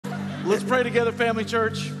Let's pray together, family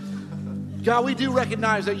church. God, we do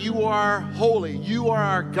recognize that you are holy. You are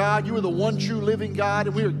our God. You are the one true living God,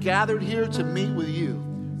 and we are gathered here to meet with you.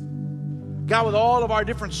 God, with all of our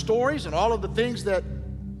different stories and all of the things that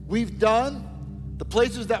we've done, the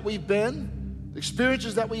places that we've been, the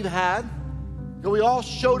experiences that we've had, God, we all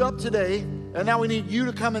showed up today, and now we need you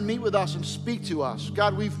to come and meet with us and speak to us.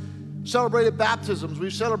 God, we've celebrated baptisms.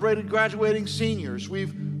 We've celebrated graduating seniors.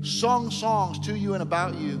 We've sung songs to you and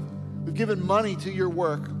about you. We've given money to your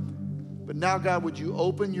work. But now, God, would you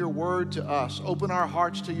open your word to us, open our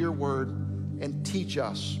hearts to your word, and teach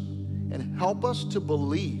us, and help us to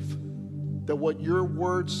believe that what your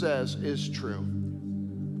word says is true.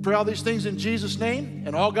 Pray all these things in Jesus' name,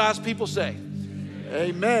 and all God's people say,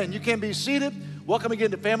 amen. You can be seated. Welcome again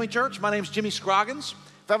to Family Church. My name is Jimmy Scroggins.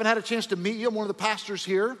 If I haven't had a chance to meet you, I'm one of the pastors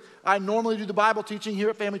here. I normally do the Bible teaching here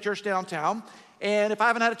at Family Church downtown. And if I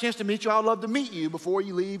haven't had a chance to meet you, I would love to meet you before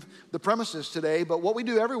you leave the premises today. But what we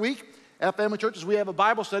do every week at Family Church is we have a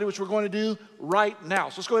Bible study, which we're going to do right now.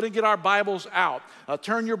 So let's go ahead and get our Bibles out.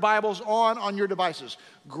 Turn your Bibles on your devices.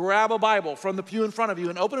 Grab a Bible from the pew in front of you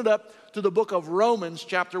and open it up to the book of Romans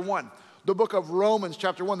chapter 1. The book of Romans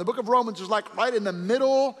chapter 1. The book of Romans is like right in the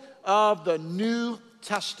middle of the New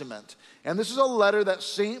Testament. And this is a letter that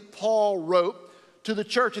St. Paul wrote to the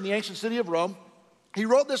church in the ancient city of Rome. He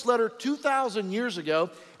wrote this letter 2,000 years ago,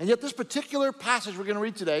 and yet this particular passage we're going to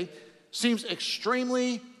read today seems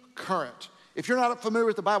extremely current. If you're not familiar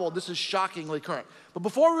with the Bible, this is shockingly current. But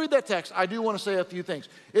before we read that text, I do want to say a few things.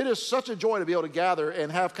 It is such a joy to be able to gather and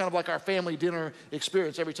have kind of like our family dinner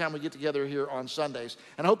experience every time we get together here on Sundays.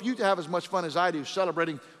 And I hope you have as much fun as I do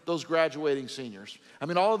celebrating those graduating seniors. I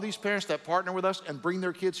mean, all of these parents that partner with us and bring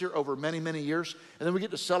their kids here over many, many years, and then we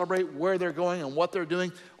get to celebrate where they're going and what they're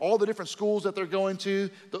doing, all the different schools that they're going to,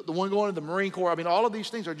 the one going to the Marine Corps. I mean, all of these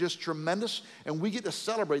things are just tremendous, and we get to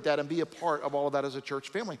celebrate that and be a part of all of that as a church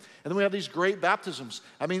family. And then we have these great baptisms.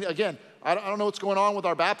 I mean, again, I don't know what's going on with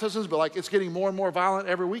our baptisms, but like it's getting more and more violent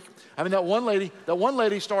every week. I mean, that one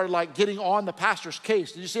lady started like getting on the pastor's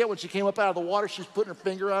case. Did you see it when she came up out of the water? She's putting her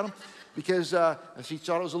finger on him because she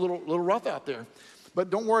thought it was a little rough out there.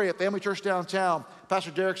 But don't worry, at Family Church downtown,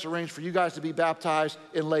 Pastor Derek's arranged for you guys to be baptized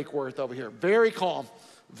in Lake Worth over here. Very calm,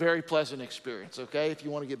 very pleasant experience, okay, if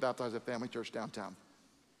you want to get baptized at Family Church downtown.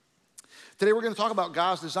 Today we're going to talk about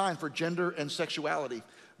God's design for gender and sexuality.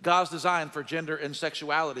 God's design for gender and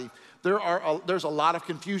sexuality. There's a lot of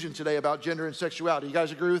confusion today about gender and sexuality. You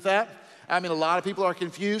guys agree with that? I mean, a lot of people are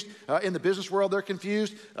confused. In the business world, they're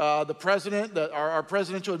confused. The president, our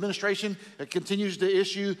presidential administration continues to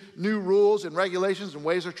issue new rules and regulations and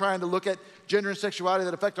ways they're trying to look at gender and sexuality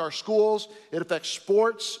that affect our schools. It affects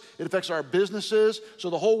sports. It affects our businesses. So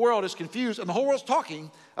the whole world is confused, and the whole world's talking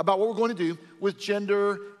about what we're going to do with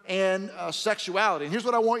gender and sexuality. And here's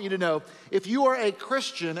what I want you to know. If you are a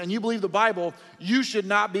Christian and you believe the Bible, you should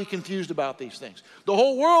not be confused about these things. The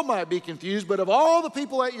whole world might be confused, but of all the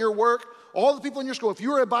people at your work, all the people in your school, if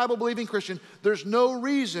you're a Bible-believing Christian, there's no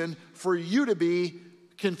reason for you to be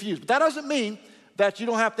confused. But that doesn't mean that you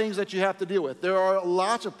don't have things that you have to deal with. There are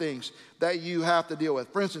lots of things that you have to deal with.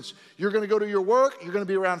 For instance, you're going to go to your work, you're going to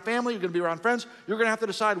be around family, you're going to be around friends, you're going to have to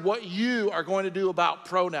decide what you are going to do about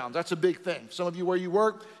pronouns. That's a big thing. Some of you where you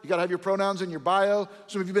work, you got to have your pronouns in your bio.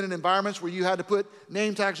 Some of you have been in environments where you had to put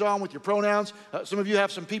name tags on with your pronouns. Some of you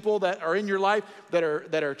have some people that are in your life that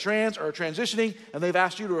are trans or transitioning, and they've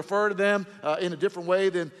asked you to refer to them in a different way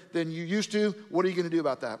than you used to. What are you going to do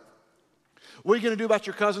about that? What are you going to do about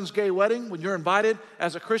your cousin's gay wedding when you're invited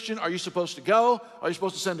as a Christian? Are you supposed to go? Are you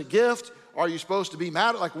supposed to send a gift? Are you supposed to be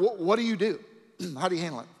mad? Like, what do you do? How do you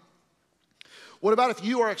handle it? What about if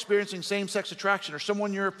you are experiencing same-sex attraction or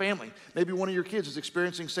someone in your family, maybe one of your kids is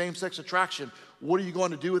experiencing same-sex attraction? What are you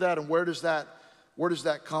going to do with that, and where does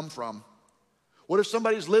that come from? What if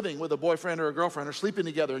somebody's living with a boyfriend or a girlfriend or sleeping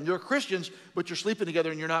together, and you're Christians, but you're sleeping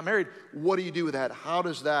together and you're not married? What do you do with that? How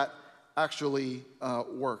does that actually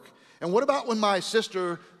work? And what about when my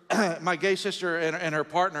sister, my gay sister and her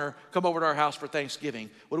partner come over to our house for Thanksgiving?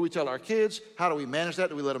 What do we tell our kids? How do we manage that?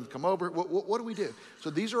 Do we let them come over? What do we do? So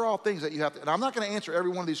these are all things that you have to, and I'm not going to answer every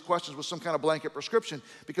one of these questions with some kind of blanket prescription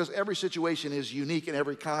because every situation is unique and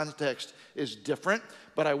every context is different.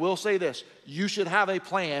 But I will say this, you should have a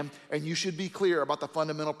plan and you should be clear about the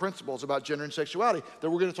fundamental principles about gender and sexuality that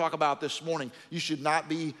we're going to talk about this morning. You should not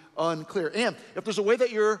be unclear. And if there's a way that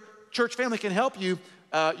your church family can help you,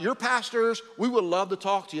 your pastors, we would love to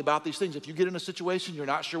talk to you about these things. If you get in a situation you're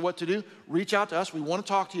not sure what to do, reach out to us. We want to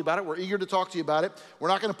talk to you about it. We're eager to talk to you about it. We're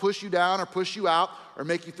not going to push you down or push you out or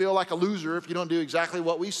make you feel like a loser if you don't do exactly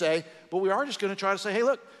what we say. But we are just going to try to say, hey,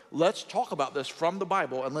 look, let's talk about this from the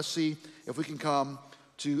Bible and let's see if we can come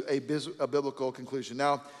to a biblical conclusion.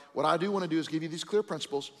 Now, what I do want to do is give you these clear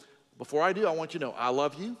principles. Before I do, I want you to know I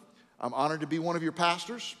love you. I'm honored to be one of your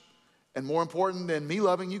pastors. And more important than me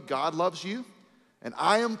loving you, God loves you. And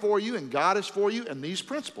I am for you, and God is for you. And these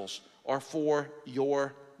principles are for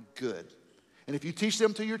your good. And if you teach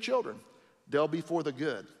them to your children, they'll be for the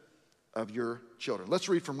good of your children. Let's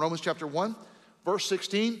read from Romans chapter 1, verse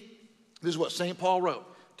 16. This is what St. Paul wrote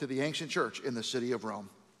to the ancient church in the city of Rome.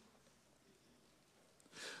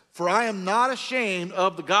 For I am not ashamed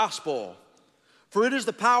of the gospel, for it is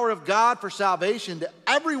the power of God for salvation to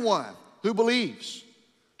everyone who believes,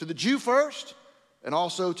 to the Jew first, and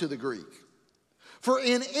also to the Greek. For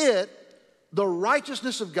in it, the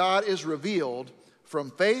righteousness of God is revealed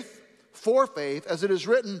from faith for faith, as it is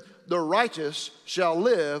written, the righteous shall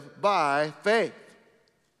live by faith.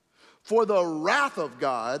 For the wrath of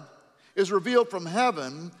God is revealed from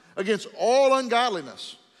heaven against all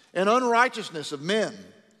ungodliness and unrighteousness of men,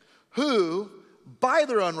 who, by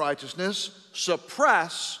their unrighteousness,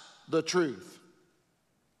 suppress the truth.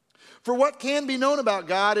 For what can be known about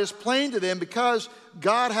God is plain to them because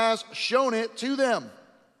God has shown it to them.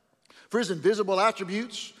 For his invisible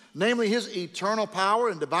attributes, namely his eternal power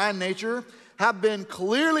and divine nature, have been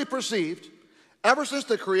clearly perceived ever since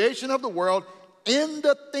the creation of the world in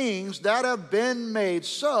the things that have been made,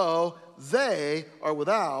 so they are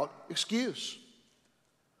without excuse.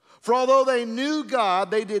 For although they knew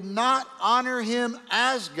God, they did not honor him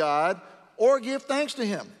as God or give thanks to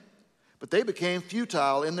him. But they became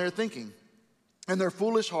futile in their thinking, and their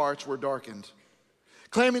foolish hearts were darkened.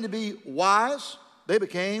 Claiming to be wise, they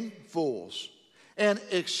became fools, and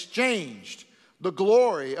exchanged the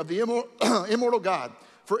glory of the immortal God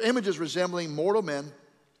for images resembling mortal men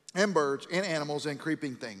and birds and animals and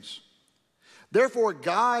creeping things. Therefore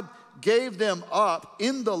God gave them up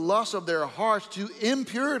in the lust of their hearts to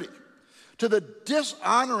impurity, to the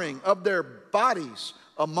dishonoring of their bodies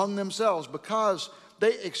among themselves, because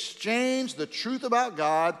they exchanged the truth about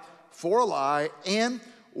God for a lie and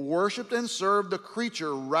worshiped and served the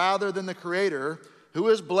creature rather than the Creator, who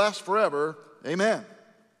is blessed forever. Amen.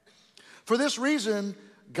 For this reason,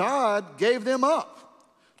 God gave them up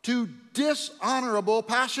to dishonorable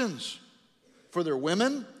passions. For their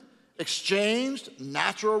women exchanged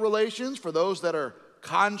natural relations for those that are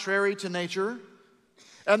contrary to nature.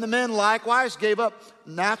 And the men likewise gave up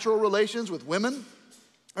natural relations with women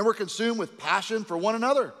and were consumed with passion for one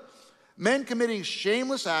another, men committing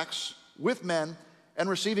shameless acts with men and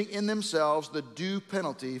receiving in themselves the due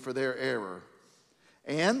penalty for their error.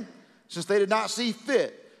 And since they did not see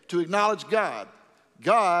fit to acknowledge God,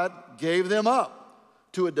 God gave them up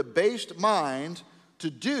to a debased mind to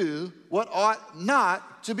do what ought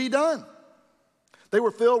not to be done. They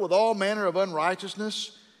were filled with all manner of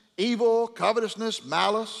unrighteousness, evil, covetousness,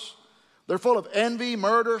 malice. They're full of envy,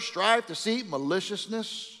 murder, strife, deceit,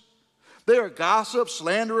 maliciousness. They are gossips,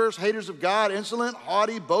 slanderers, haters of God, insolent,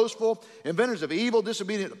 haughty, boastful, inventors of evil,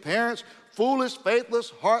 disobedient to parents, foolish,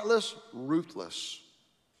 faithless, heartless, ruthless.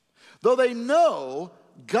 Though they know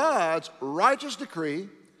God's righteous decree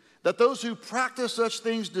that those who practice such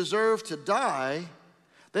things deserve to die,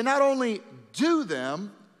 they not only do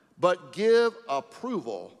them, but give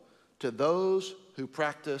approval to those who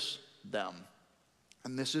practice them.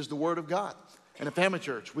 And this is the word of God. In a family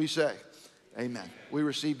church, we say, amen. We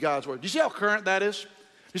receive God's word. Do you see how current that is? Do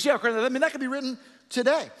you see how current that is? I mean, that could be written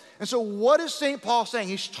today. And so what is St. Paul saying?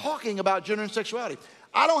 He's talking about gender and sexuality.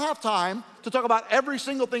 I don't have time to talk about every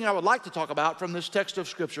single thing I would like to talk about from this text of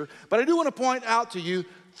Scripture, but I do want to point out to you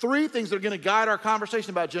three things that are going to guide our conversation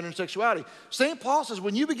about gender and sexuality. St. Paul says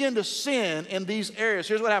when you begin to sin in these areas,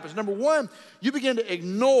 here's what happens. Number one, you begin to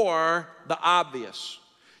ignore the obvious.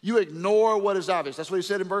 You ignore what is obvious. That's what he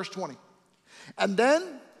said in verse 20. And then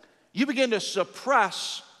you begin to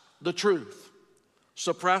suppress the truth.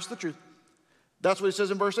 Suppress the truth. That's what he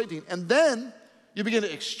says in verse 18. And then you begin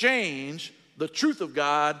to exchange the truth of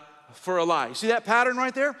God for a lie. You see that pattern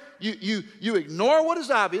right there? You ignore what is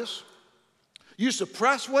obvious, you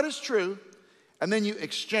suppress what is true, and then you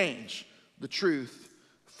exchange the truth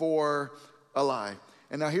for a lie.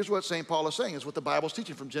 And now here's what St. Paul is saying, is what the Bible's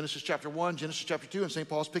teaching from Genesis chapter 1, Genesis chapter 2, and St.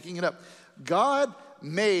 Paul's picking it up. God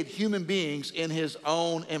made human beings in his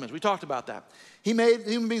own image. We talked about that. He made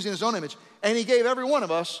human beings in his own image, and he gave every one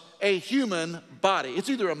of us a human body. It's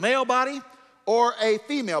either a male body or a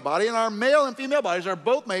female body, and our male and female bodies are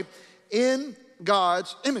both made in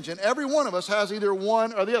God's image, and every one of us has either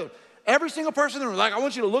one or the other. Every single person in the room, like I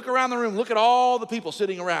want you to look around the room, look at all the people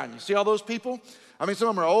sitting around you. See all those people? I mean, some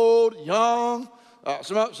of them are old, young,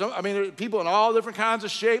 there are people in all different kinds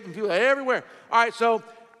of shape and people everywhere. All right, so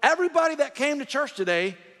everybody that came to church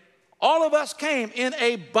today, All of us came in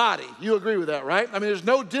a body. You agree with that, right? I mean, there's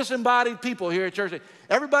no disembodied people here at church.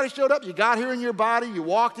 Everybody showed up. You got here in your body. You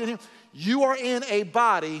walked in here. You are in a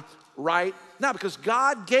body right now because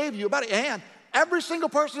God gave you a body. And every single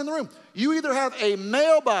person in the room, you either have a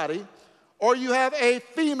male body or you have a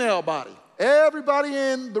female body. Everybody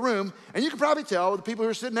in the room, and you can probably tell with the people who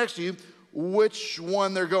are sitting next to you which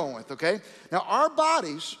one they're going with, okay? Now, our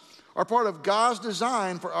bodies are part of God's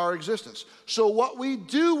design for our existence. So what we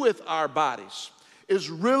do with our bodies is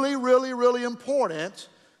really, really, really important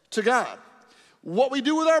to God. What we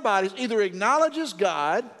do with our bodies either acknowledges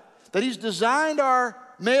God, that He's designed our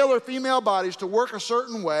male or female bodies to work a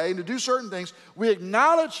certain way and to do certain things. We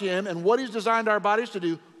acknowledge Him and what He's designed our bodies to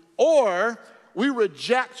do, or we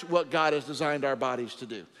reject what God has designed our bodies to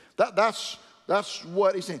do. That's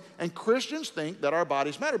what He's saying. And Christians think that our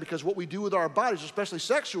bodies matter because what we do with our bodies, especially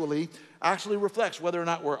sexually, actually reflects whether or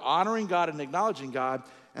not we're honoring God and acknowledging God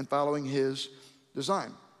and following His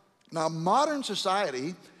design. Now, modern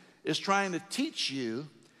society is trying to teach you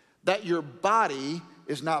that your body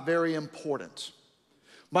is not very important.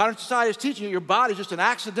 Modern society is teaching you your body is just an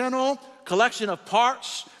accidental collection of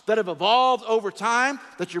parts that have evolved over time,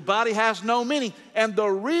 that your body has no meaning. And the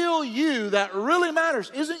real you that really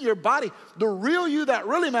matters isn't your body. The real you that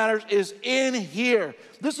really matters is in here.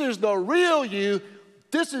 This is the real you.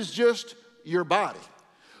 This is just your body.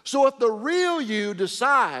 So if the real you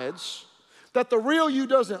decides that the real you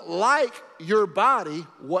doesn't like your body,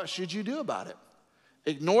 what should you do about it?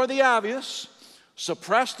 Ignore the obvious,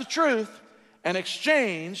 suppress the truth, and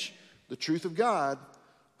exchange the truth of God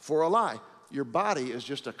for a lie. Your body is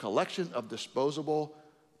just a collection of disposable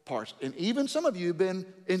parts. And even some of you have been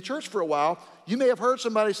in church for a while, you may have heard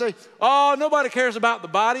somebody say, oh, nobody cares about the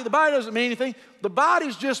body. The body doesn't mean anything. The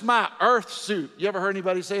body's just my earth suit. You ever heard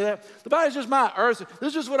anybody say that? The body's just my earth suit. This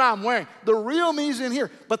is just what I'm wearing. The real me's in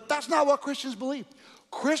here. But that's not what Christians believe.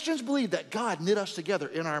 Christians believe that God knit us together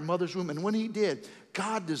in our mother's womb. And when He did,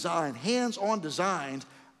 God designed, hands-on designed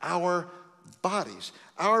our bodies.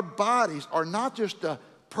 Our bodies are not just the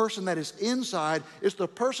person that is inside, it's the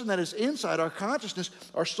person that is inside, our consciousness,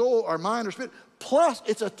 our soul, our mind, our spirit, plus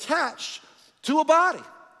it's attached to a body.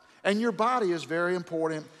 And your body is very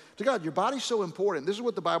important to God. Your body's so important. This is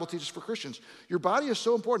what the Bible teaches for Christians. Your body is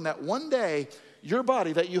so important that one day, your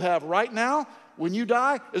body that you have right now, when you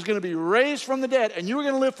die, is going to be raised from the dead, and you're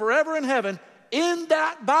going to live forever in heaven in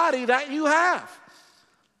that body that you have.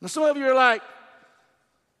 Now, some of you are like,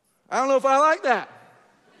 I don't know if I like that.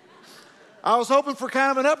 I was hoping for kind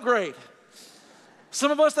of an upgrade. Some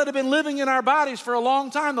of us that have been living in our bodies for a long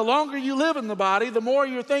time, the longer you live in the body, the more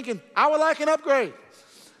you're thinking, I would like an upgrade.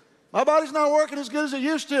 My body's not working as good as it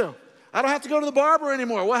used to. I don't have to go to the barber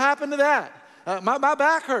anymore. What happened to that? My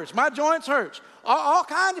back hurts. My joints hurt. All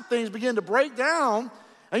kinds of things begin to break down.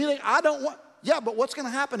 And you think, I don't want... Yeah, but what's going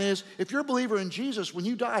to happen is, if you're a believer in Jesus, when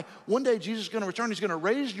you die, one day Jesus is going to return. He's going to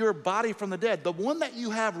raise your body from the dead. The one that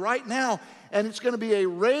you have right now, and it's going to be a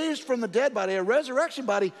raised from the dead body, a resurrection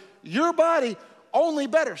body, your body, only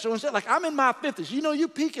better. So instead, like I'm in my 50s. You know, you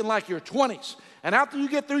peak in like your 20s. And after you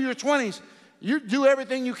get through your 20s, you do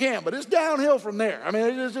everything you can. But it's downhill from there. I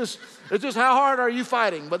mean, it's just how hard are you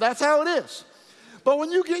fighting? But that's how it is. But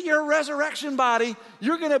when you get your resurrection body,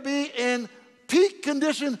 you're going to be in peak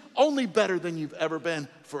condition, only better than you've ever been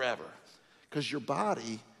forever. Because your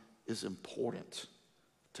body is important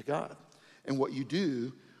to God. And what you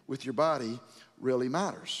do with your body really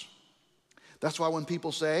matters. That's why when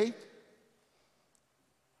people say,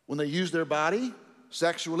 when they use their body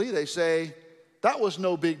sexually, they say, that was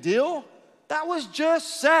no big deal. That was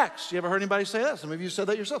just sex. You ever heard anybody say that? Some of you said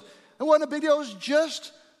that yourself. It wasn't a big deal. It was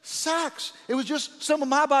just sex. It was just some of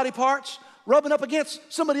my body parts rubbing up against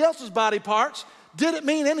somebody else's body parts. Didn't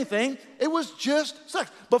mean anything. It was just sex.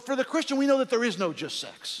 But for the Christian, we know that there is no just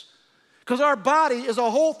sex. Because our body is a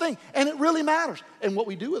whole thing, and it really matters. And what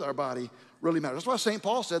we do with our body really matters. That's why St.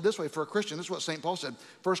 Paul said this way for a Christian. This is what St. Paul said,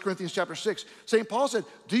 1 Corinthians chapter 6. St. Paul said,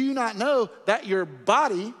 do you not know that your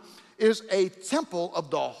body is a temple of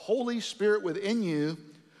the Holy Spirit within you,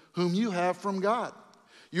 whom you have from God?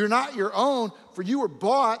 You're not your own, for you were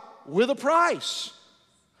bought with a price.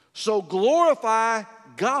 So glorify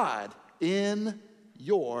God in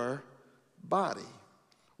your body.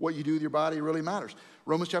 What you do with your body really matters.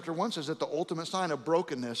 Romans chapter 1 says that the ultimate sign of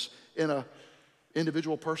brokenness in an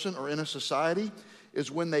individual person or in a society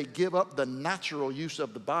is when they give up the natural use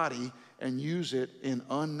of the body and use it in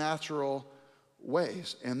unnatural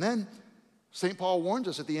ways. And then St. Paul warns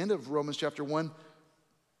us at the end of Romans chapter 1,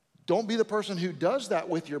 don't be the person who does that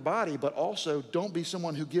with your body, but also don't be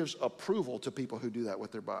someone who gives approval to people who do that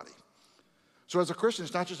with their body. So as a Christian,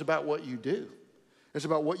 it's not just about what you do. It's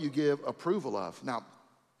about what you give approval of. Now,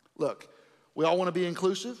 look, we all want to be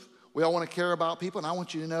inclusive. We all want to care about people, and I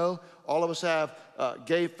want you to know all of us have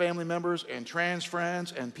gay family members and trans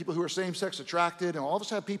friends and people who are same-sex attracted, and all of us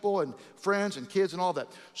have people and friends and kids and all that.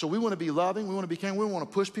 So we want to be loving. We want to be caring. We don't want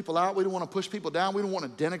to push people out. We don't want to push people down. We don't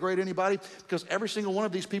want to denigrate anybody, because every single one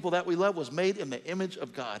of these people that we love was made in the image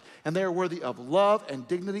of God, and they are worthy of love and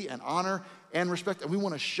dignity and honor and respect, and we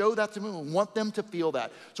want to show that to them. We want them to feel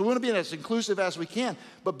that. So we want to be as inclusive as we can,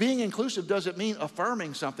 but being inclusive doesn't mean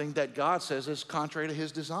affirming something that God says is contrary to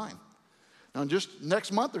his design. Now, in just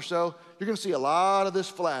next month or so, you're going to see a lot of this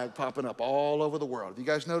flag popping up all over the world. Have you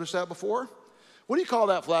guys noticed that before? What do you call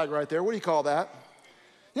that flag right there? What do you call that?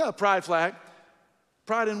 Yeah, a pride flag.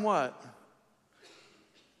 Pride in what?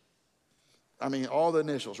 I mean, all the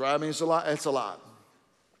initials, right? I mean, it's a lot. It's a lot.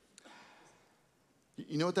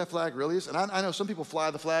 You know what that flag really is? And I know some people fly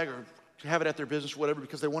the flag or have it at their business or whatever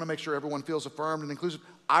because they want to make sure everyone feels affirmed and inclusive.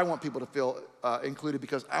 I want people to feel included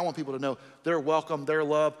because I want people to know they're welcome, they're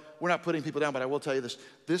loved. We're not putting people down, but I will tell you this.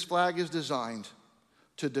 This flag is designed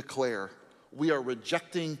to declare we are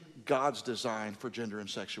rejecting God's design for gender and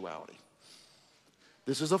sexuality.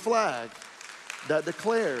 This is a flag that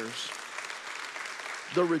declares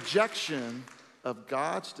the rejection of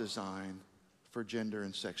God's design for gender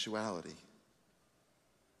and sexuality.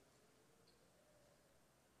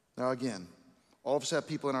 Now again, all of us have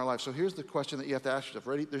people in our life. So here's the question that you have to ask yourself.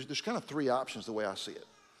 Ready? There's kind of three options the way I see it.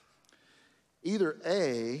 Either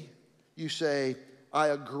A, you say, I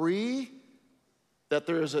agree that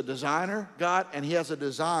there is a designer, God, and he has a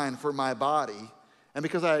design for my body. And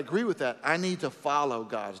because I agree with that, I need to follow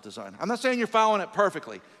God's design. I'm not saying you're following it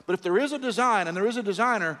perfectly, but if there is a design and there is a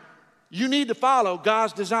designer, you need to follow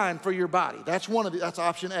God's design for your body. That's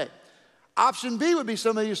option A. Option B would be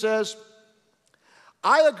somebody who says,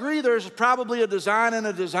 I agree there's probably a design and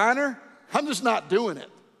a designer. I'm just not doing it.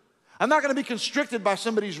 I'm not going to be constricted by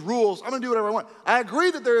somebody's rules. I'm going to do whatever I want. I agree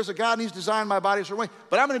that there is a God and he's designed my body a certain way,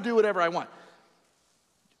 but I'm going to do whatever I want.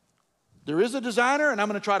 There is a designer and I'm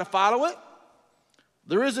going to try to follow it.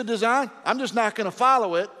 There is a design, I'm just not going to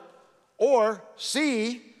follow it. Or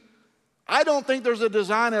C, I don't think there's a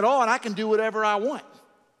design at all and I can do whatever I want.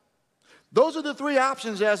 Those are the three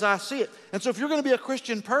options as I see it. And so if you're going to be a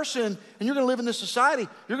Christian person and you're going to live in this society,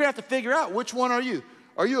 you're going to have to figure out which one are you.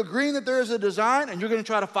 Are you agreeing that there is a design and you're going to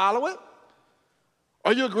try to follow it?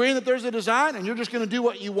 Are you agreeing that there's a design and you're just going to do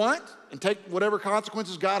what you want and take whatever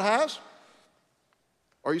consequences God has?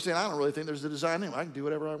 Or are you saying, I don't really think there's a design anyway. I can do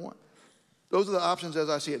whatever I want. Those are the options as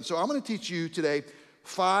I see it. And so I'm going to teach you today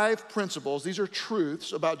 5 principles. These are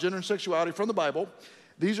truths about gender and sexuality from the Bible.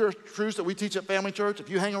 These are truths that we teach at Family Church. If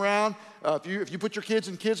you hang around, if you put your kids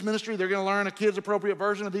in kids ministry, they're going to learn a kids appropriate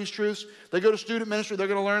version of these truths. They go to student ministry, they're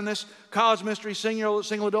going to learn this. College ministry,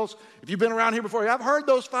 single adults. If you've been around here before, I've heard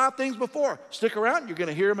those 5 things before. Stick around, you're going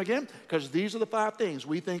to hear them again, because these are the 5 things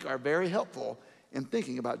we think are very helpful in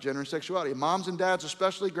thinking about gender and sexuality. Moms and dads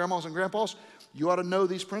especially, grandmas and grandpas, you ought to know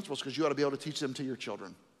these principles because you ought to be able to teach them to your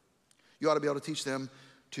children. You ought to be able to teach them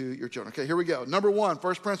to your children. Okay, here we go. Number 1,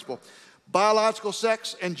 first principle. Biological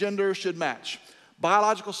sex and gender should match.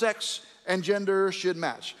 Biological sex and gender should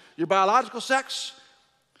match. Your biological sex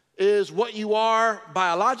is what you are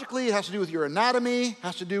biologically. It has to do with your anatomy,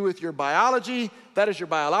 has to do with your biology. That is your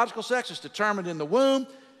biological sex. It's determined in the womb.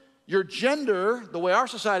 Your gender, the way our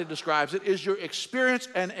society describes it, is your experience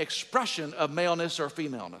and expression of maleness or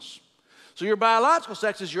femaleness. So your biological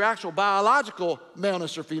sex is your actual biological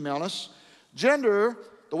maleness or femaleness. Gender,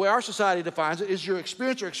 the way our society defines it, is your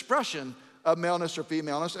experience or expression of maleness or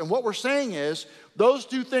femaleness. And what we're saying is those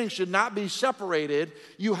two things should not be separated.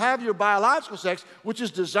 You have your biological sex, which is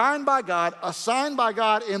designed by God, assigned by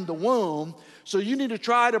God in the womb. So you need to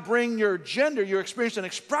try to bring your gender, your experience and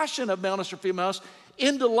expression of maleness or femaleness,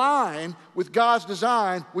 into line with God's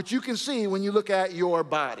design, which you can see when you look at your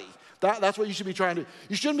body. That's what you should be trying to do.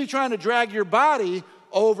 You shouldn't be trying to drag your body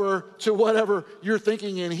over to whatever you're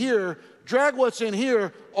thinking in here. Drag what's in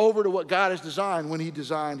here over to what God has designed when he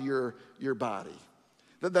designed your body.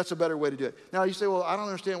 That's a better way to do it. Now you say, well, I don't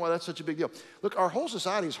understand why that's such a big deal. Look, our whole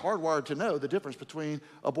society is hardwired to know the difference between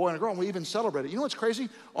a boy and a girl, and we even celebrate it. You know what's crazy?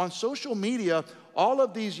 On social media, all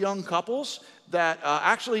of these young couples that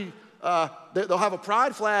they'll have a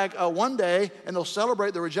pride flag one day, and they'll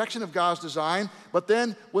celebrate the rejection of God's design. But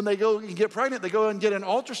then when they go and get pregnant, they go and get an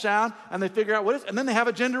ultrasound, and they figure out what it is. And then they have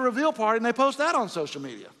a gender reveal party, and they post that on social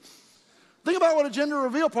media. Think about what a gender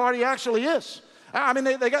reveal party actually is. I mean,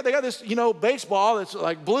 they got this, baseball that's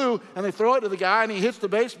like blue, and they throw it to the guy, and he hits the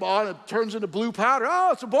baseball, and it turns into blue powder.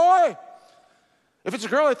 Oh, it's a boy. If it's a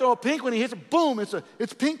girl, they throw a pink. When he hits it, boom,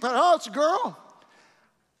 it's pink powder. Oh, it's a girl.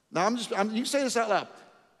 Now, you can say this out loud.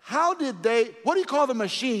 What do you call the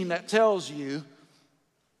machine that tells you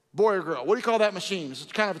boy or girl? What do you call that machine? It's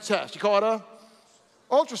kind of a test. You call it a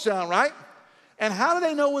ultrasound, right? And how do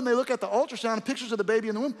they know when they look at the ultrasound and pictures of the baby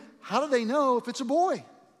in the womb? How do they know if it's a boy?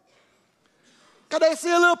 Because they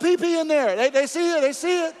see a little pee-pee in there. They see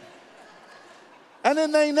it. And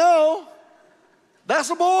then they know that's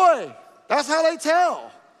a boy. That's how they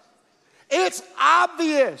tell. It's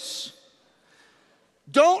obvious.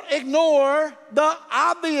 Don't ignore the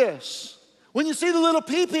obvious. When you see the little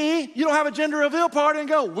pee-pee, you don't have a gender reveal party and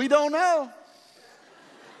go, we don't know.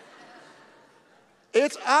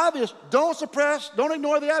 It's obvious. Don't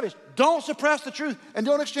ignore the obvious. Don't suppress the truth, and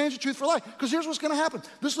don't exchange the truth for a lie. Because here's what's going to happen.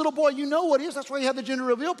 This little boy, you know what he is. That's why you had the gender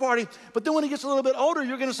reveal party. But then when he gets a little bit older,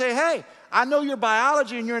 you're going to say, hey, I know your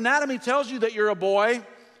biology and your anatomy tells you that you're a boy.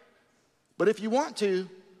 But if you want to,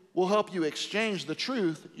 we'll help you exchange the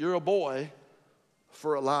truth, you're a boy,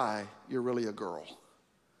 for a lie, you're really a girl.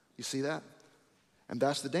 You see that? And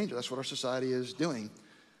that's the danger. That's what our society is doing.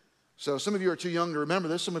 So some of you are too young to remember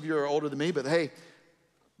this. Some of you are older than me. But hey,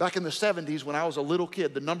 back in the 70s when I was a little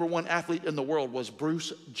kid, the #1 athlete in the world was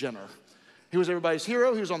Bruce Jenner. He was everybody's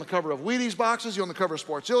hero. He was on the cover of Wheaties boxes. He was on the cover of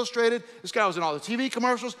Sports Illustrated. This guy was in all the TV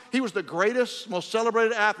commercials. He was the greatest, most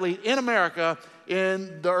celebrated athlete in America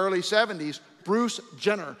in the early 70s, Bruce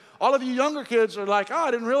Jenner. All of you younger kids are like, oh,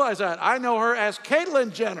 I didn't realize that. I know her as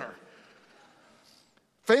Caitlyn Jenner.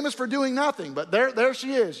 Famous for doing nothing, but there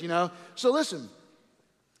she is, you know. So listen,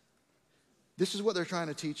 this is what they're trying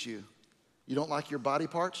to teach you. You don't like your body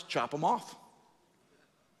parts? Chop them off.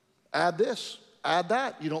 Add this, add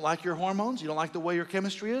that. You don't like your hormones? You don't like the way your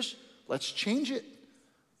chemistry is? Let's change it.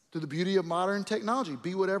 Through the beauty of modern technology,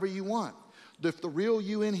 be whatever you want. If the real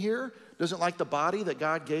you in here doesn't like the body that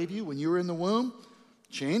God gave you when you were in the womb,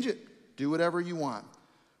 change it. Do whatever you want.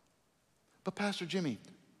 But Pastor Jimmy,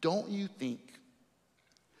 don't you think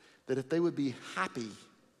that if they would be happy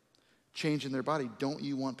changing their body, don't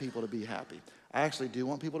you want people to be happy? I actually do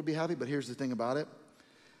want people to be happy, but here's the thing about it.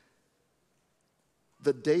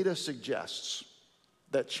 The data suggests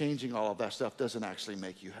that changing all of that stuff doesn't actually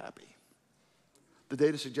make you happy. The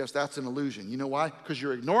data suggests that's an illusion. You know why? Because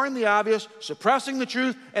you're ignoring the obvious, suppressing the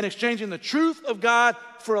truth, and exchanging the truth of God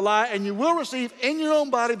for a lie, and you will receive in your own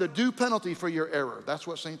body the due penalty for your error. That's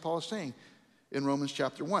what St. Paul is saying in Romans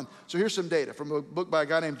chapter 1. So here's some data from a book by a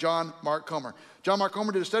guy named John Mark Comer. John Mark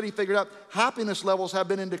Comer did a study, figured out happiness levels have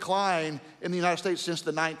been in decline in the United States since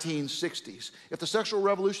the 1960s. If the sexual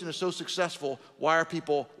revolution is so successful, why are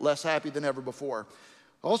people less happy than ever before?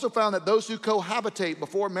 I also found that those who cohabitate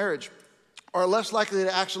before marriage are less likely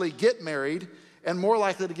to actually get married and more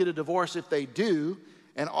likely to get a divorce if they do,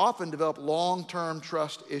 and often develop long-term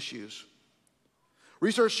trust issues.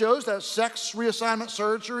 Research shows that sex reassignment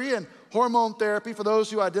surgery and hormone therapy for those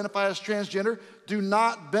who identify as transgender do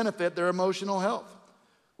not benefit their emotional health,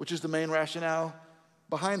 which is the main rationale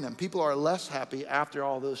behind them. People are less happy after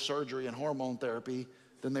all this surgery and hormone therapy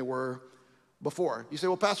than they were before. You say,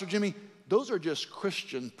 well, Pastor Jimmy, those are just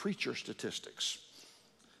Christian preacher statistics.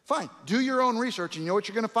 Fine, do your own research, and you know what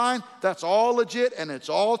you're going to find? That's all legit and it's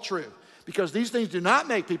all true. Because these things do not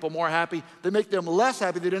make people more happy. They make them less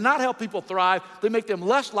happy. They do not help people thrive. They make them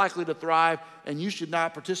less likely to thrive. And you should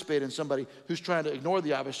not participate in somebody who's trying to ignore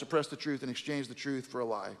the obvious, suppress the truth, and exchange the truth for a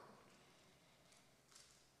lie.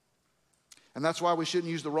 And that's why we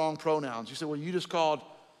shouldn't use the wrong pronouns. You say, well, you just called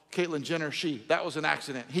Caitlyn Jenner she. That was an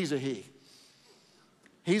accident. He's a he.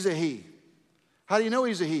 He's a he. How do you know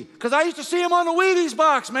he's a he? Because I used to see him on the Wheaties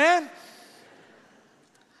box, man.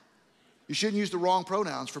 You shouldn't use the wrong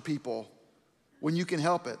pronouns for people when you can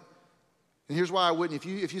help it. And here's why I wouldn't.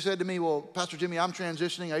 If you said to me, well, Pastor Jimmy, I'm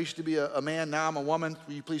transitioning. I used to be a man. Now I'm a woman.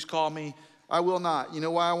 Will you please call me? I will not. You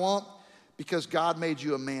know why I won't? Because God made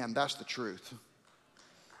you a man. That's the truth.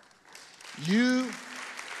 You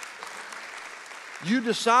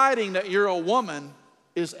deciding that you're a woman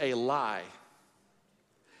is a lie.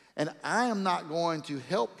 And I am not going to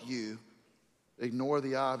help you ignore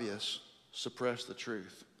the obvious, suppress the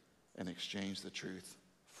truth, and exchange the truth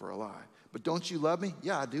for a lie. But don't you love me?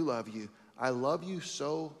 Yeah, I do love you. I love you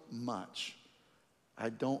so much. I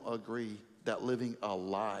don't agree that living a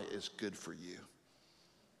lie is good for you.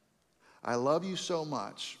 I love you so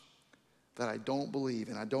much that I don't believe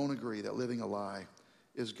and I don't agree that living a lie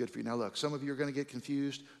is good for you. Now look, some of you are going to get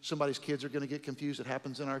confused. Somebody's kids are going to get confused. It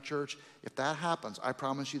happens in our church. If that happens, I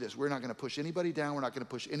promise you this. We're not going to push anybody down. We're not going to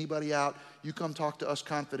push anybody out. You come talk to us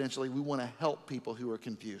confidentially. We want to help people who are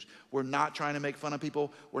confused. We're not trying to make fun of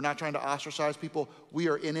people. We're not trying to ostracize people. We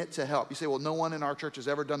are in it to help. You say, well, no one in our church has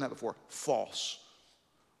ever done that before. False.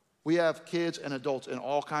 We have kids and adults in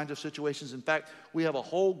all kinds of situations. In fact, we have a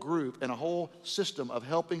whole group and a whole system of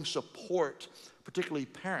helping support, particularly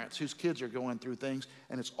parents whose kids are going through things,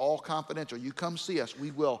 and it's all confidential. You come see us,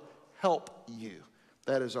 we will help you.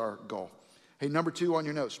 That is our goal. Hey, number 2 on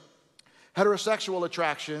your notes. Heterosexual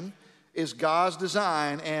attraction is God's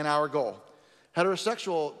design and our goal.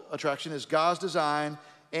 Heterosexual attraction is God's design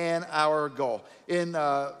and our goal. In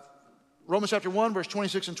Romans chapter 1, verse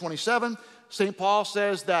 26 and 27, St. Paul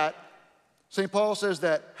says that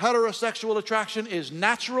heterosexual attraction is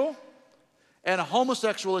natural and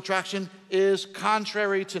homosexual attraction is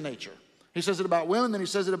contrary to nature. He says it about women, then he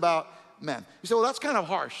says it about men. You say, well, that's kind of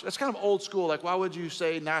harsh. That's kind of old school. Like, why would you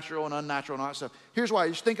say natural and unnatural and all that stuff? Here's why.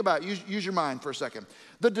 Just think about it. Use your mind for a second.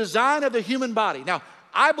 The design of the human body. Now,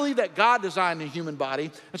 I believe that God designed the human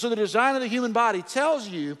body. And so the design of the human body tells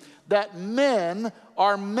you that men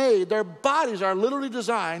are made, their bodies are literally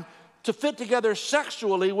designed to fit together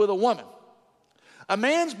sexually with a woman. A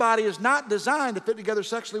man's body is not designed to fit together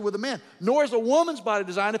sexually with a man, nor is a woman's body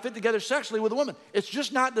designed to fit together sexually with a woman. It's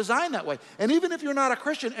just not designed that way. And even if you're not a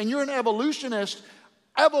Christian and you're an evolutionist,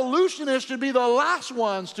 evolutionists should be the last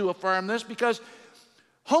ones to affirm this, because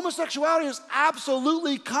homosexuality is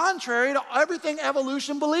absolutely contrary to everything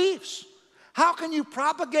evolution believes. How can you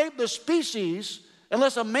propagate the species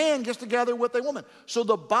unless a man gets together with a woman? So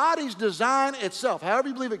the body's design itself, however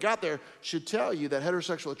you believe it got there, should tell you that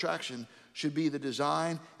heterosexual attraction should be the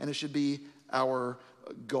design, and it should be our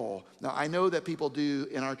goal. Now, I know that people do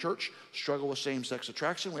in our church struggle with same-sex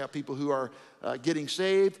attraction. We have people who are getting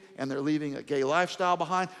saved and they're leaving a gay lifestyle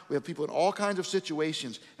behind. We have people in all kinds of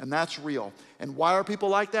situations, and that's real. And why are people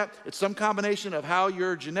like that? It's some combination of how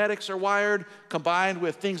your genetics are wired, combined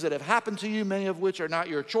with things that have happened to you, many of which are not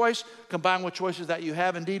your choice, combined with choices that you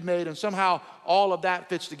have indeed made, and somehow all of that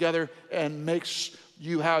fits together and makes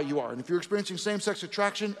you how you are. And if you're experiencing same-sex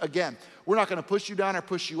attraction, again, we're not going to push you down or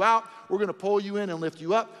push you out. We're going to pull you in and lift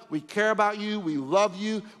you up. We care about you. We love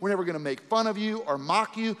you. We're never going to make fun of you or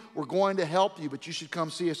mock you. We're going to help you, but you should come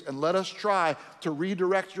see us and let us try to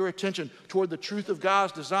redirect your attention toward the truth of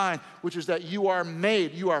God's design, which is that you are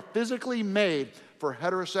physically made for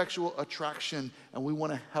heterosexual attraction, and we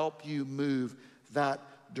want to help you move that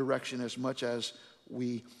direction as much as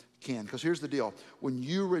we can. Because here's the deal. When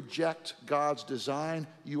you reject God's design,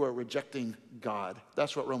 you are rejecting God.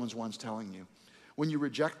 That's what Romans 1's telling you. When you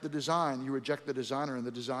reject the design, you reject the designer, and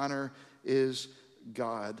the designer is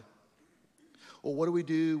God. Well, what do we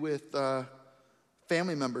do with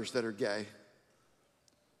family members that are gay?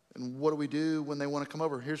 And what do we do when they want to come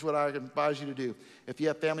over? Here's what I advise you to do. If you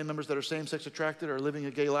have family members that are same-sex attracted or living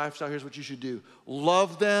a gay lifestyle, here's what you should do.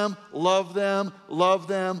 Love them, love them, love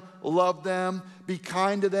them, love them. Be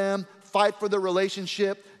kind to them. Fight for the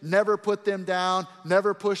relationship. Never put them down.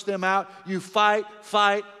 Never push them out. You fight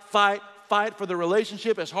for the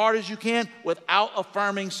relationship as hard as you can without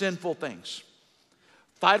affirming sinful things.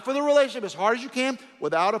 Fight for the relationship as hard as you can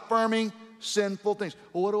without affirming sinful things.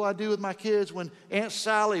 Well, what do I do with my kids when Aunt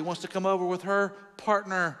Sally wants to come over with her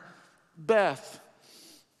partner, Beth?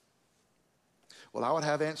 Well, I would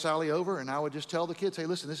have Aunt Sally over, and I would just tell the kids, hey,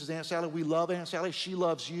 listen, this is Aunt Sally. We love Aunt Sally. She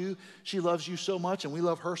loves you. She loves you so much, and we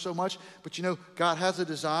love her so much. But you know, God has a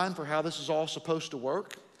design for how this is all supposed to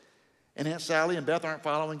work. And Aunt Sally and Beth aren't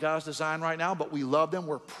following God's design right now, but we love them.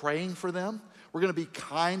 We're praying for them. We're going to be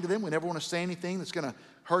kind to them. We never want to say anything that's going to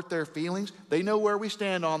hurt their feelings. They know where we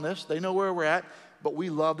stand on this. They know where we're at, but we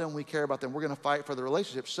love them. We care about them. We're going to fight for the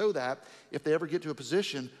relationship so that if they ever get to a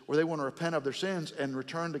position where they want to repent of their sins and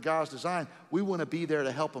return to God's design, we want to be there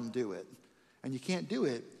to help them do it. And you can't do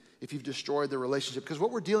it if you've destroyed the relationship, because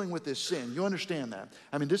what we're dealing with is sin. You understand that.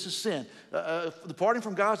 I mean, this is sin. Departing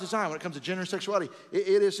from God's design when it comes to gender and sexuality,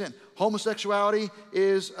 it is sin. Homosexuality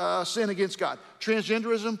is sin against God.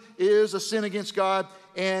 Transgenderism is a sin against God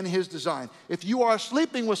and his design. If you are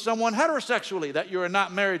sleeping with someone heterosexually that you are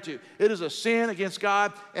not married to, it is a sin against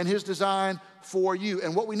God and his design for you.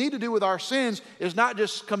 And what we need to do with our sins is not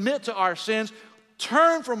just commit to our sins,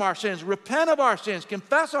 turn from our sins, repent of our sins,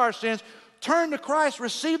 confess our sins, turn to Christ,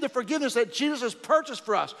 receive the forgiveness that Jesus has purchased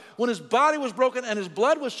for us when his body was broken and his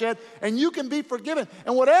blood was shed, and you can be forgiven.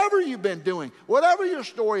 And whatever you've been doing, whatever your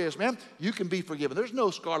story is, man, you can be forgiven. There's no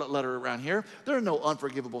scarlet letter around here. There are no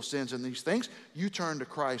unforgivable sins in these things. You turn to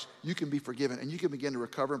Christ, you can be forgiven, and you can begin to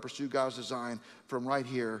recover and pursue God's design from right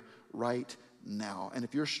here, right now. And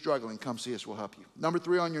if you're struggling, come see us. We'll help you. Number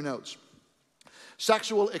 3 on your notes.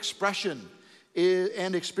 Sexual expression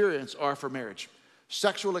and experience are for marriage.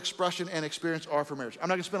 Sexual expression and experience are for marriage. I'm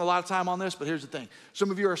not going to spend a lot of time on this, but here's the thing. Some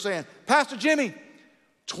of you are saying, Pastor Jimmy,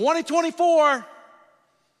 2024,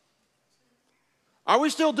 Are we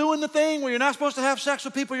still doing the thing where you're not supposed to have sex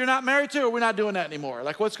with people you're not married to, or we're not doing that anymore?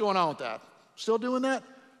 Like, what's going on with that? Still doing that?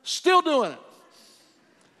 Still doing it.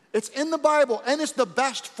 It's in the Bible, and it's the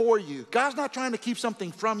best for you. God's not trying to keep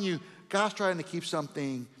something from you. God's trying to keep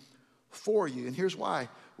something for you. And here's why.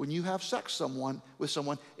 When you have sex with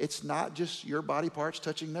someone, it's not just your body parts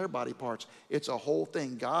touching their body parts. It's a whole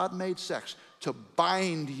thing. God made sex to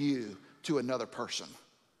bind you to another person.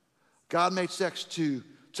 God made sex to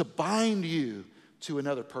bind you to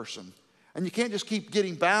another person. And you can't just keep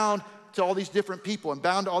getting bound to all these different people and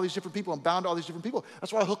bound to all these different people and bound to all these different people.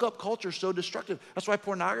 That's why hookup culture is so destructive. That's why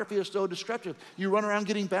pornography is so destructive. You run around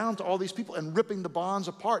getting bound to all these people and ripping the bonds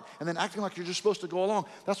apart and then acting like you're just supposed to go along.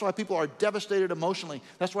 That's why people are devastated emotionally.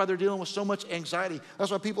 That's why they're dealing with so much anxiety.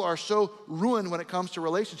 That's why people are so ruined when it comes to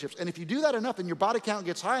relationships. And if you do that enough and your body count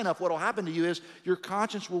gets high enough, what will happen to you is your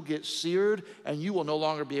conscience will get seared and you will no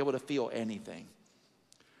longer be able to feel anything.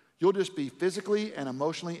 You'll just be physically and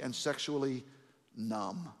emotionally and sexually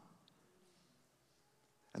numb.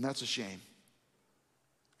 And that's a shame,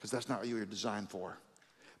 because that's not what you were designed for.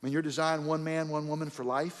 I mean, you're designed one man, one woman for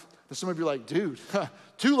life. And some of you are like, dude,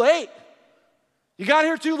 too late. You got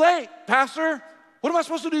here too late, Pastor. What am I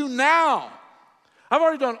supposed to do now? I've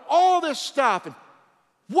already done all this stuff, and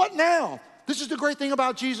what now? This is the great thing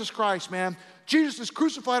about Jesus Christ, man. Jesus is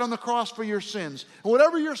crucified on the cross for your sins. And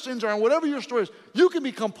whatever your sins are and whatever your story is, you can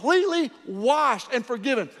be completely washed and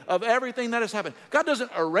forgiven of everything that has happened. God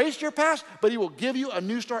doesn't erase your past, but he will give you a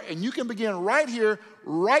new start. And you can begin right here,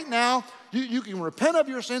 right now. You can repent of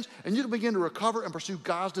your sins, and you can begin to recover and pursue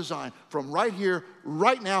God's design from right here,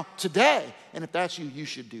 right now, today. And if that's you, you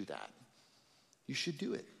should do that. You should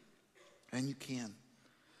do it. And you can.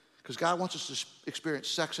 Because God wants us to experience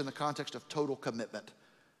sex in the context of total commitment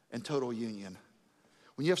and total union.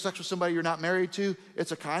 When you have sex with somebody you're not married to,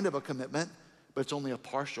 it's a kind of a commitment, but it's only a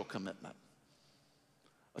partial commitment.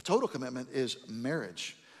 A total commitment is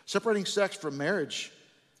marriage. Separating sex from marriage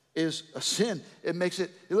is a sin. It makes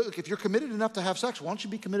it, look, if you're committed enough to have sex, why don't you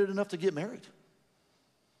be committed enough to get married?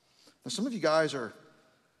 Now, some of you guys are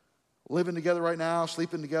living together right now,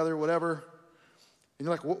 sleeping together, whatever, and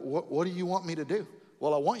you're like, what do you want me to do?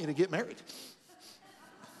 Well, I want you to get married.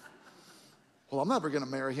 Well, I'm never going to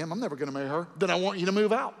marry him. I'm never going to marry her. Then I want you to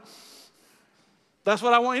move out. That's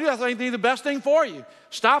what I want you to do. That's I think the best thing for you.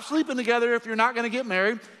 Stop sleeping together if you're not going to get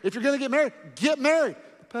married. If you're going to get married.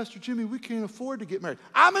 Pastor Jimmy, we can't afford to get married.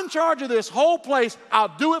 I'm in charge of this whole place.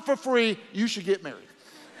 I'll do it for free. You should get married.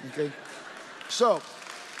 Okay? So,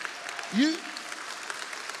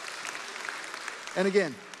 and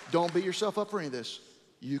again, don't beat yourself up for any of this.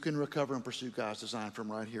 You can recover and pursue God's design from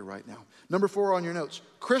right here, right now. Number 4 on your notes.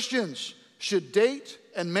 Christians should date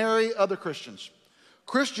and marry other Christians.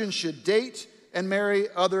 Christians should date and marry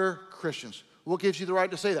other Christians. What gives you the right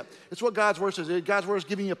to say that? It's what God's word says. God's word is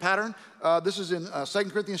giving you a pattern. This is in 2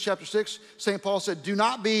 Corinthians chapter 6. St. Paul said, do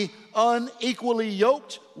not be unequally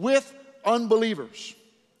yoked with unbelievers.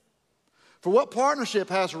 For what partnership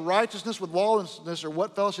has righteousness with lawlessness, or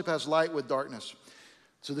what fellowship has light with darkness?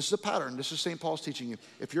 So this is a pattern. This is St. Paul's teaching you.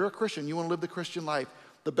 If you're a Christian, you want to live the Christian life,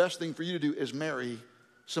 the best thing for you to do is marry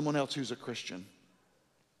someone else who's a Christian.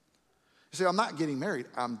 You say, I'm not getting married,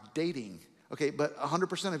 I'm dating. Okay, but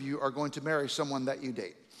 100% of you are going to marry someone that you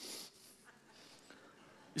date.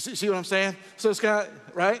 You see what I'm saying? So it's kind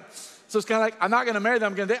of, right? So it's kind of like, I'm not going to marry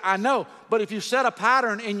them, I'm going to date. I know, but if you set a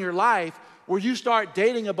pattern in your life where you start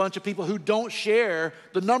dating a bunch of people who don't share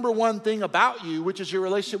the number one thing about you, which is your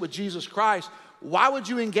relationship with Jesus Christ, why would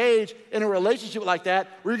you engage in a relationship like that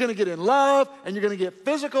where you're going to get in love and you're going to get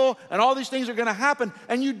physical and all these things are going to happen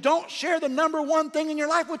and you don't share the number one thing in your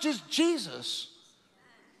life, which is Jesus?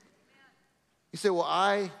 You say, well,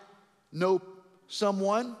 I know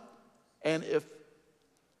someone, and if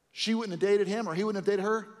she wouldn't have dated him or he wouldn't have dated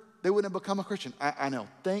her, they wouldn't have become a Christian. I know.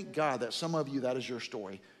 Thank God that some of you, that is your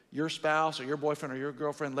story. Your spouse or your boyfriend or your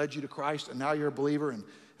girlfriend led you to Christ and now you're a believer, and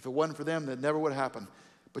if it wasn't for them, that never would have happened.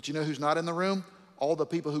 But you know who's not in the room? All the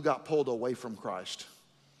people who got pulled away from Christ.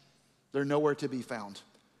 They're nowhere to be found.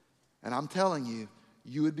 And I'm telling you,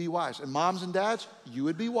 you would be wise. And moms and dads, you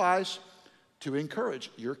would be wise to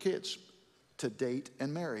encourage your kids to date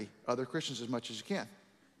and marry other Christians as much as you can.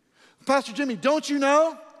 Pastor Jimmy, don't you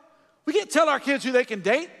know? We can't tell our kids who they can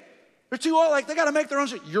date. They're too old, like they got to make their own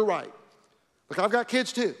shit. You're right. Look, I've got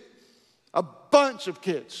kids too. A bunch of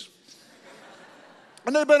kids.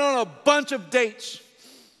 And they've been on a bunch of dates.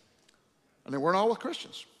 And they weren't all with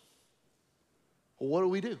Christians. Well, what do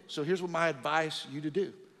we do? So here's what my advice you to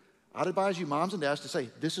do. I'd advise you, moms and dads, to say,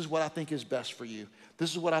 this is what I think is best for you.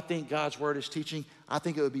 This is what I think God's word is teaching. I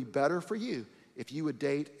think it would be better for you if you would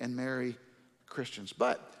date and marry Christians.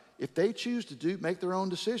 But if they choose to make their own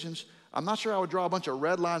decisions, I'm not sure I would draw a bunch of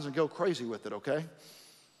red lines and go crazy with it, okay?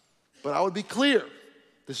 But I would be clear.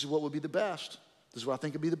 This is what would be the best. This is what I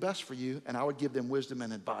think would be the best for you. And I would give them wisdom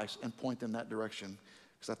and advice and point them that direction,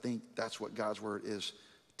 because I think that's what God's word is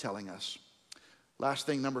telling us. Last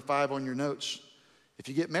thing, number 5 on your notes. If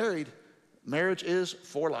you get married, marriage is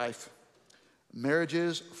for life. Marriage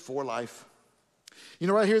is for life. You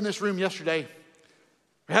know, right here in this room yesterday,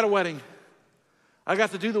 we had a wedding. I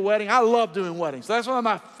got to do the wedding. I love doing weddings. That's one of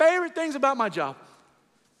my favorite things about my job.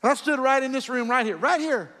 I stood right in this room right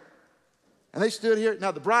here. And they stood here.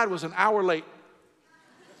 Now, the bride was an hour late.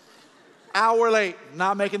 Hour late.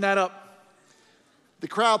 Not making that up. The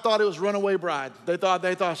crowd thought it was runaway bride. They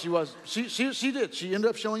thought she was. She did. She ended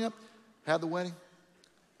up showing up, had the wedding.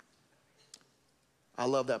 I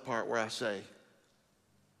love that part where I say,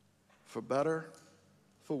 for better,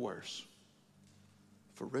 for worse,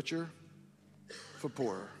 for richer, for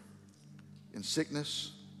poorer, in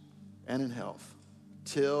sickness and in health,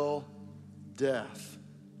 till death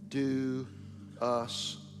do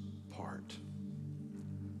us part.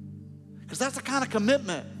 Because that's the kind of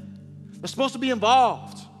commitment that's supposed to be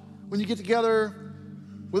involved when you get together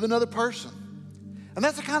with another person. And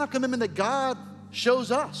that's the kind of commitment that God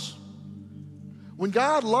shows us. When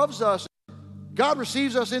God loves us, God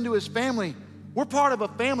receives us into his family. We're part of a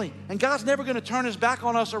family, and God's never going to turn his back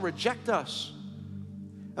on us or reject us.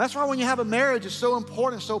 And that's why when you have a marriage, it's so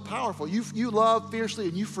important, so powerful. You love fiercely,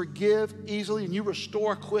 and you forgive easily, and you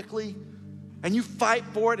restore quickly, and you fight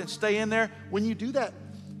for it and stay in there. When you do that,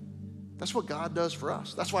 that's what God does for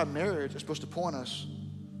us. That's why marriage is supposed to point us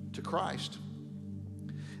to Christ.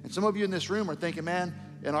 And some of you in this room are thinking, man,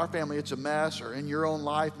 in our family it's a mess, or in your own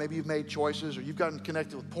life, maybe you've made choices, or you've gotten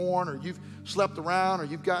connected with porn, or you've slept around, or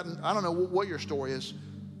you've gotten, I don't know what your story is.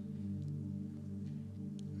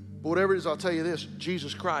 But whatever it is, I'll tell you this,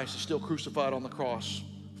 Jesus Christ is still crucified on the cross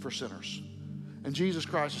for sinners. And Jesus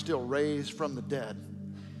Christ is still raised from the dead.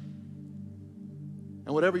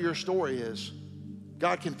 And whatever your story is,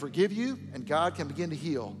 God can forgive you, and God can begin to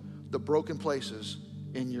heal the broken places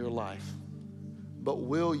in your life. But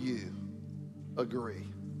will you agree?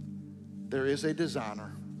 There is a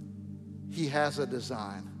designer. He has a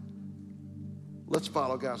design. Let's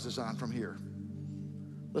follow God's design from here.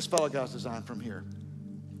 Let's follow God's design from here.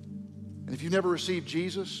 And if you've never received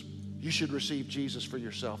Jesus, you should receive Jesus for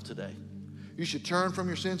yourself today. You should turn from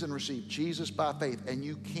your sins and receive Jesus by faith, and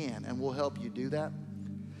you can, and we'll help you do that.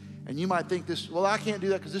 And you might think this, well, I can't do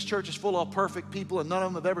that because this church is full of perfect people and none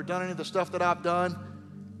of them have ever done any of the stuff that I've done.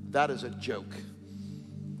 That is a joke.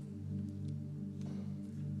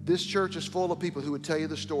 This church is full of people who would tell you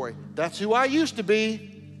the story. That's who I used to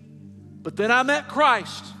be, but then I met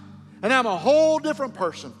Christ, and I'm a whole different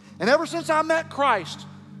person. And ever since I met Christ,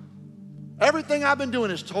 everything I've been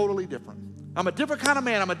doing is totally different. I'm a different kind of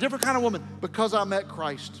man. I'm a different kind of woman because I met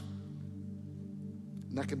Christ.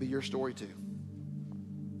 And that can be your story too.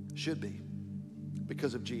 Should be,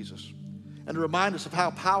 because of Jesus. And to remind us of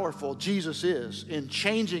how powerful Jesus is in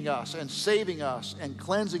changing us and saving us and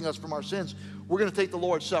cleansing us from our sins, we're going to take the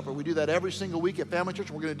Lord's Supper. We do that every single week at Family Church,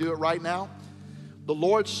 and we're going to do it right now. The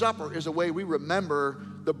Lord's Supper is a way we remember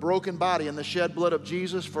the broken body and the shed blood of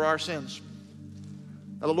Jesus for our sins.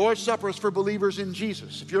 Now, the Lord's Supper is for believers in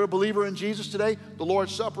Jesus. If you're a believer in Jesus today, the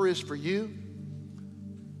Lord's Supper is for you.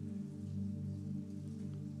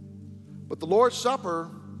 But the Lord's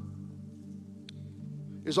Supper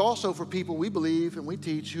is also for people we believe and we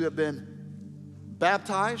teach who have been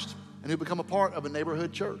baptized and who become a part of a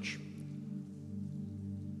neighborhood church.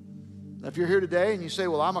 Now, if you're here today and you say,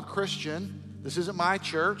 well, I'm a Christian, this isn't my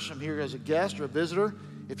church, I'm here as a guest or a visitor.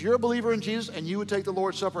 If you're a believer in Jesus and you would take the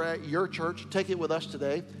Lord's Supper at your church, take it with us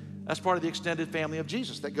today. That's part of the extended family of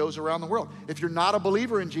Jesus that goes around the world. If you're not a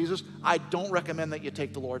believer in Jesus, I don't recommend that you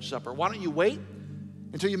take the Lord's Supper. Why don't you wait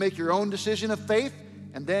until you make your own decision of faith,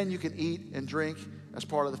 and then you can eat and drink as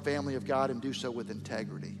part of the family of God and do so with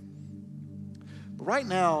integrity. But right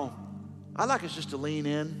now, I'd like us just to lean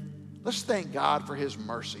in. Let's thank God for his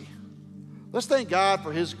mercy. Let's thank God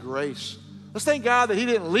for his grace. Let's thank God that he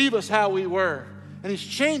didn't leave us how we were, and he's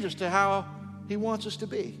changed us to how he wants us to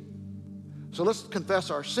be. So let's confess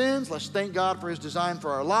our sins. Let's thank God for his design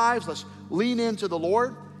for our lives. Let's lean into the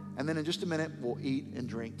Lord, and then in just a minute, we'll eat and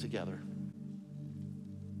drink together.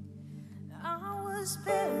 I was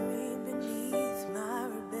buried beneath my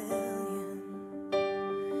rebellion,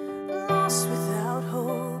 lost without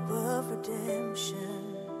hope of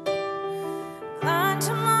redemption, blind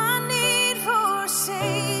to my need for a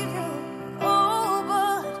Savior, oh,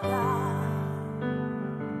 but God,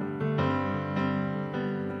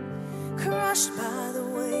 crushed by the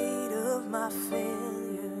weight of my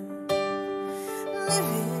failure,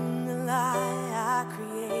 living the lie I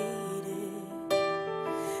created,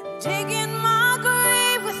 digging my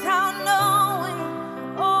grave without knowing.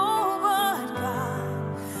 Oh,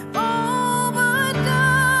 but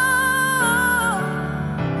God,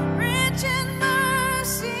 rich in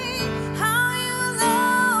mercy, how you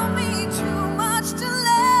love me too much to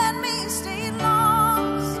let me stay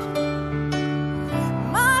lost.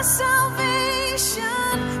 My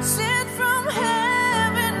salvation sent from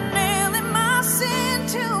heaven, nailing my sin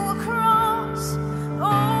to a cross.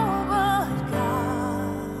 Oh, but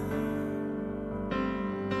God,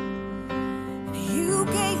 and you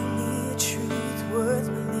gave me a truth worth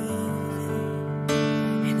believing,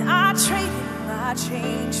 and I traded my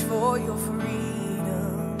change for your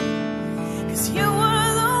freedom, 'cause you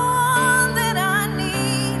were the one that I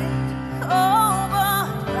needed. Oh,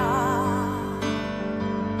 but God,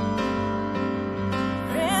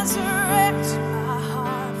 resurrect my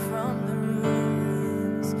heart from the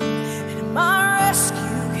ruins, and my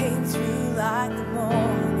rescue came through like the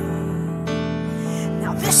morning.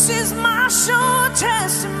 Now this is my sure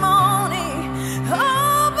testimony.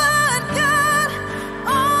 Oh, but God,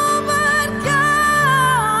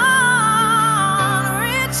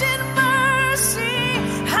 rich in mercy,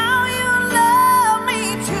 how you love me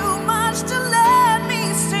too much to let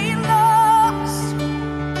me stay lost.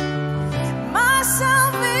 My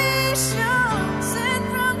salvation sent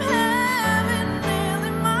from heaven,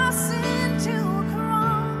 nailing my sin to a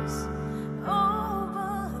cross. Oh,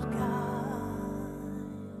 but God.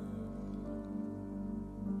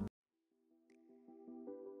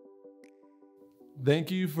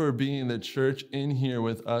 Thank you for being the church in here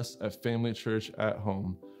with us at Family Church at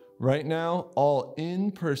Home. Right now, all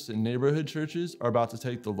in-person neighborhood churches are about to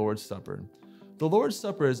take the Lord's Supper. The Lord's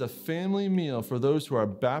Supper is a family meal for those who are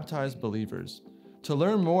baptized believers. To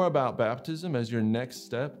learn more about baptism as your next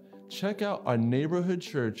step, check out our neighborhood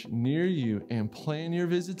church near you and plan your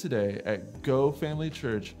visit today at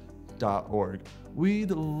gofamilychurch.org.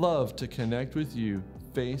 We'd love to connect with you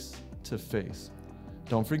face to face.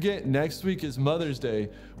 Don't forget, next week is Mother's Day.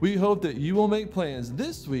 We hope that you will make plans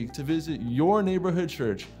this week to visit your neighborhood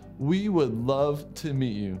church. We would love to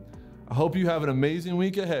meet you. I hope you have an amazing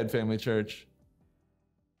week ahead, Family Church.